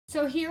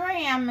So here I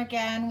am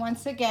again,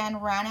 once again,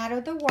 ran out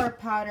of the wart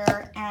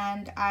powder,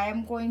 and I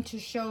am going to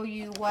show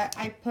you what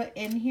I put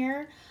in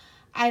here.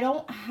 I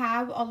don't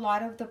have a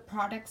lot of the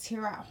products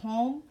here at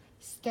home.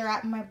 They're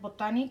at my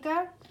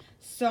Botanica.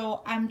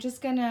 So I'm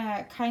just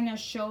gonna kind of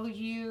show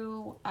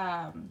you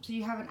so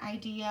you have an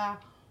idea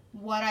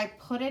what I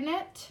put in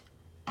it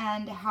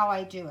and how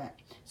I do it.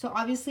 So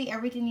obviously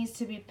everything needs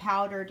to be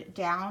powdered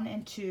down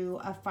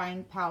into a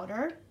fine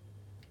powder.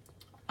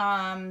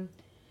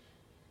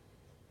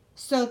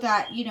 So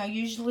that, you know,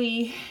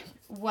 usually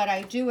what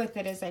I do with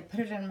it is I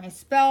put it in my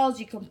spells.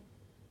 You can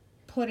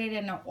put it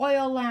in an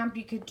oil lamp.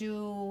 You could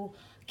do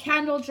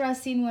candle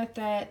dressing with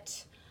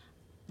it.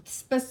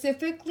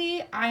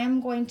 Specifically, I am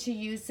going to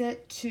use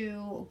it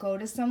to go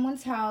to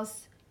someone's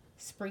house,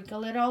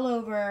 sprinkle it all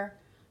over.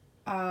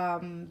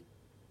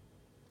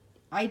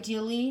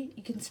 Ideally,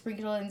 you can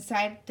sprinkle it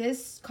inside.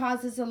 This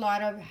causes a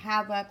lot of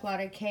havoc, a lot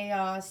of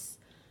chaos.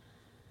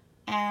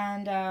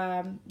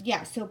 And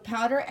yeah, so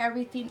powder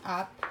everything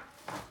up.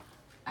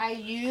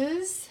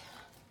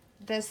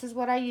 This is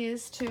what I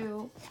use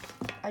to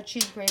a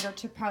cheese grater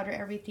to powder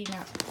everything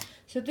up.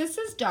 So this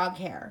is dog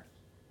hair.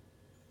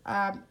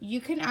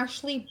 You can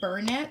actually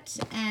burn it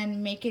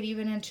and make it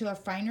even into a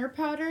finer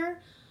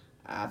powder,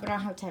 but I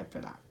don't have time for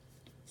that.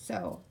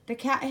 So the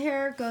cat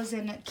hair goes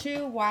in it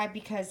too. Why?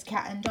 Because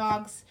cat and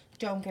dogs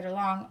don't get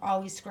along,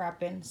 always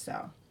scrapping.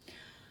 So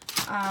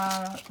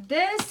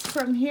this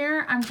from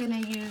here, I'm gonna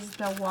use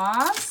the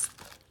wasp.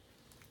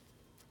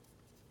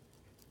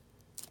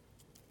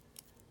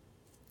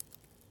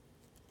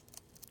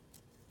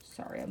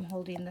 Sorry, I'm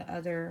holding the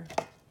other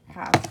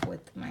half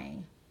with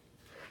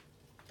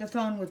the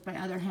phone with my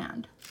other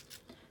hand.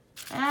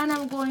 And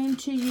I'm going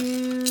to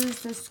use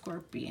the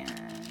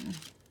scorpion.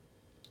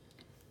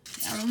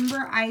 Now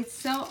remember, I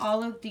sell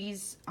all of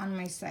these on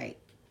my site.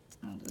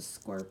 Oh, the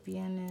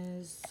scorpion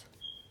is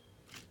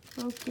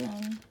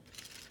broken.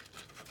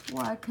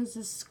 Why? Because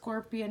the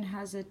scorpion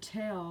has a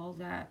tail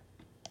that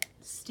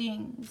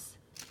stings.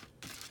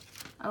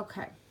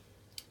 Okay,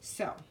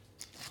 so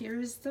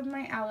here's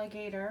my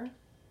alligator.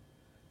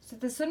 So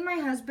this one, my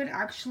husband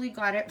actually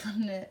got it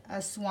from a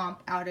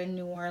swamp out in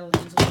New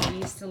Orleans when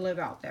we used to live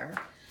out there.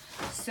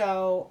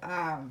 So,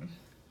 let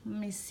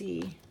me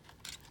see.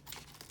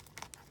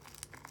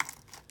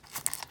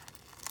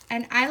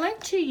 And I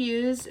like to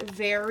use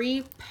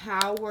very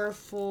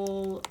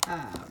powerful,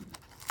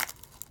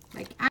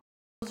 like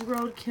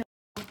roadkill.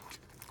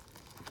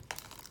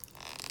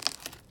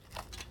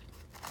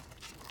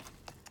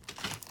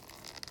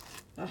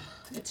 Ugh,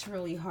 it's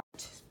really hard.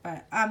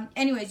 But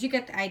anyways, you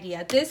get the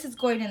idea. This is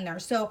going in there.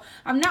 So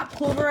I'm not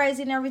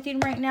pulverizing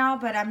everything right now,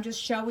 but I'm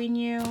just showing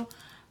you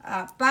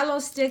palo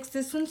sticks.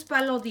 This one's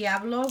palo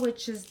diablo,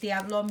 which is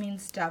diablo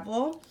means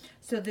devil.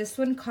 So this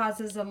one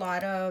causes a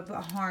lot of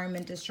harm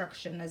and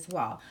destruction as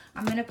well.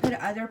 I'm gonna put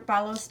other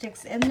palo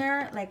sticks in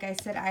there. Like I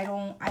said, I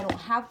don't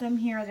have them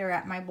here. They're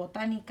at my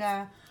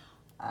Botanica.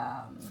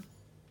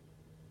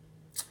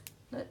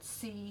 Let's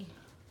see.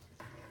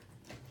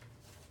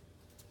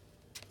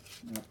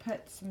 I'm gonna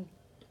put some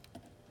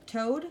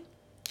toad.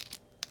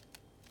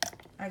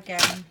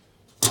 Again,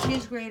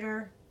 cheese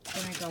grater,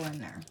 gonna go in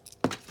there.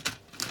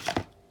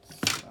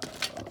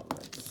 So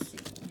let's see.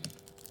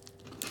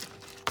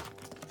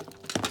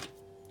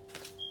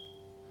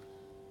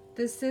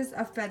 This is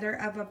a feather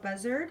of a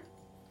buzzard.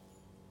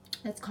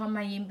 It's called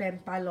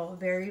Mayimbe palo.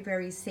 Very,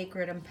 very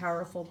sacred and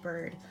powerful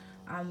bird.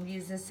 We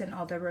use this in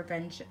all the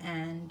revenge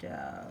and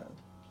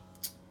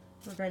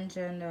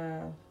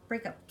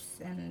breakups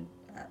and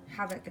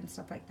havoc and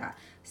stuff like that.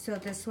 So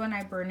this one,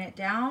 I burn it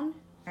down.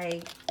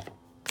 I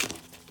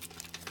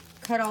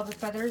cut all the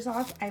feathers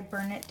off. I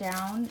burn it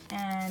down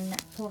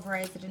and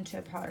pulverize it into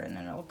a powder, and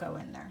then it'll go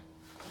in there.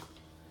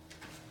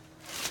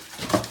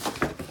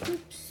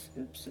 Oops,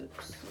 oops,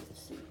 oops.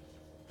 Let's see.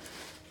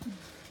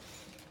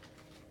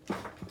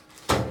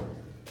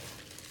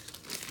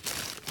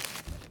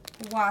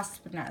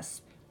 Wasp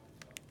nest.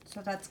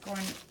 So that's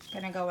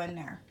gonna go in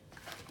there.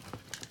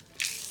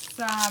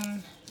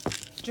 Some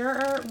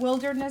dirt,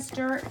 wilderness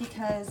dirt,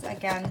 because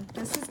again,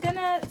 this is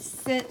gonna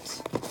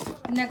sit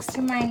next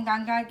to my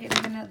nganga.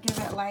 I'm gonna give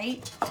it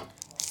light.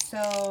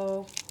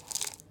 So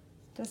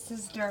this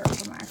is dirt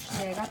from,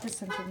 actually, I got this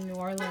one from New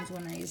Orleans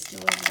when I used to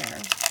live there.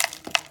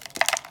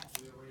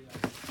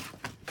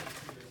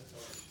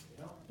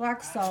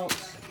 Black salt.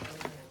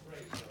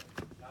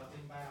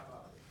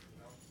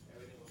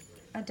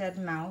 A dead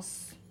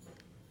mouse.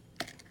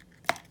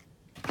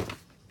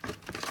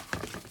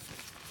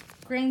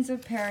 Grains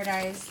of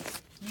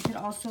paradise. You could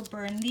also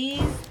burn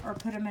these or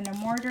put them in a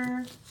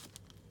mortar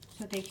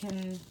so they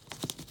can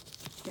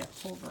get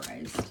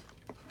pulverized.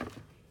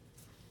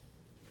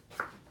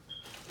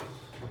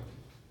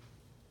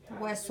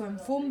 Hueso en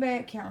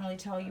fumbe, can't really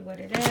tell you what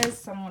it is.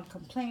 Someone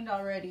complained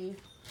already.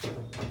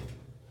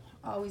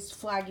 Always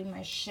flagging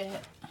my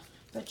shit.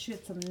 Bet you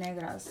it's some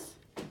negras.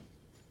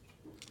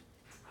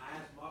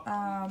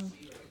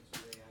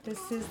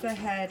 This is the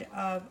head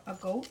of a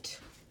goat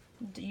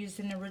used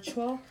in a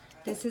ritual.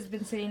 This has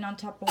been sitting on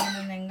top of one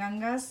of the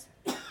ngangas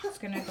It's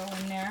gonna go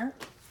in there.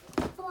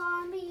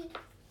 Mommy.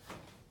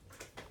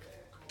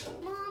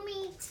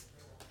 Mommy.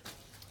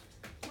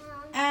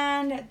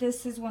 And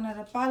this is one of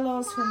the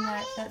palos from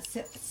that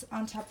sits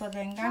on top of the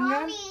enganga.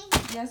 Mommy.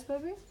 Yes,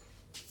 baby?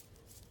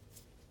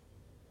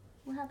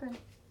 What happened?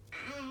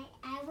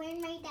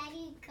 When my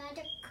daddy got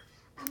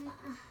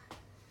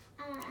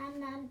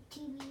on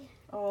TV.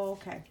 Oh,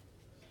 okay.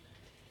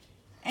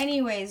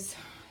 Anyways,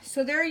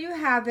 so there you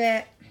have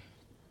it.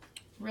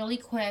 Really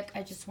quick,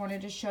 I just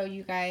wanted to show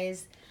you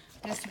guys.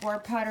 This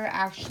wart powder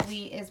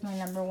actually is my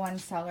 #1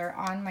 seller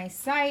on my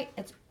site.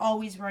 It's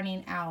always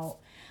running out.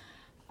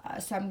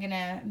 So I'm going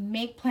to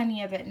make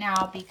plenty of it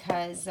now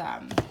because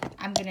I'm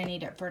going to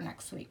need it for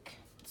next week.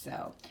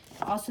 So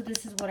also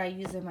this is what I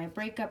use in my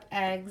breakup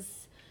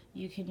eggs.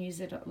 You can use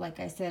it, like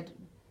I said,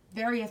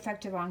 very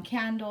effective on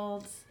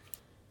candles,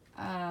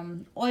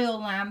 oil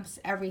lamps,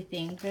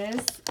 everything.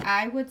 This,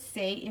 I would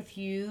say, if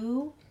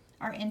you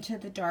are into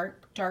the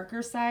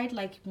darker side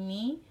like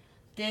me,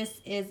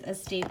 this is a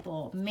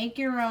staple. Make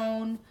your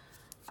own.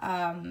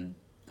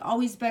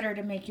 Always better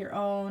to make your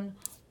own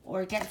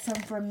or get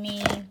some from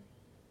me.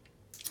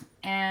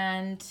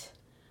 And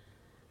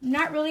I'm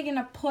not really going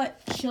to put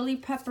chili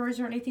peppers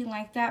or anything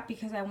like that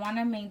because I want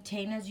to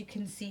maintain, as you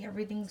can see,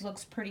 everything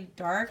looks pretty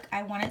dark.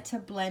 I want it to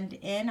blend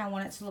in. I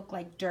want it to look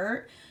like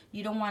dirt.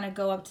 You don't want to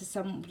go up to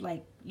some,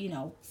 like, you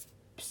know,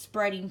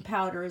 spreading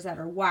powders that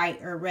are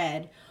white or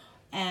red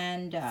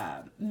and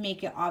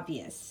make it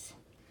obvious.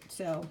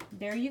 So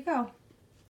there you go.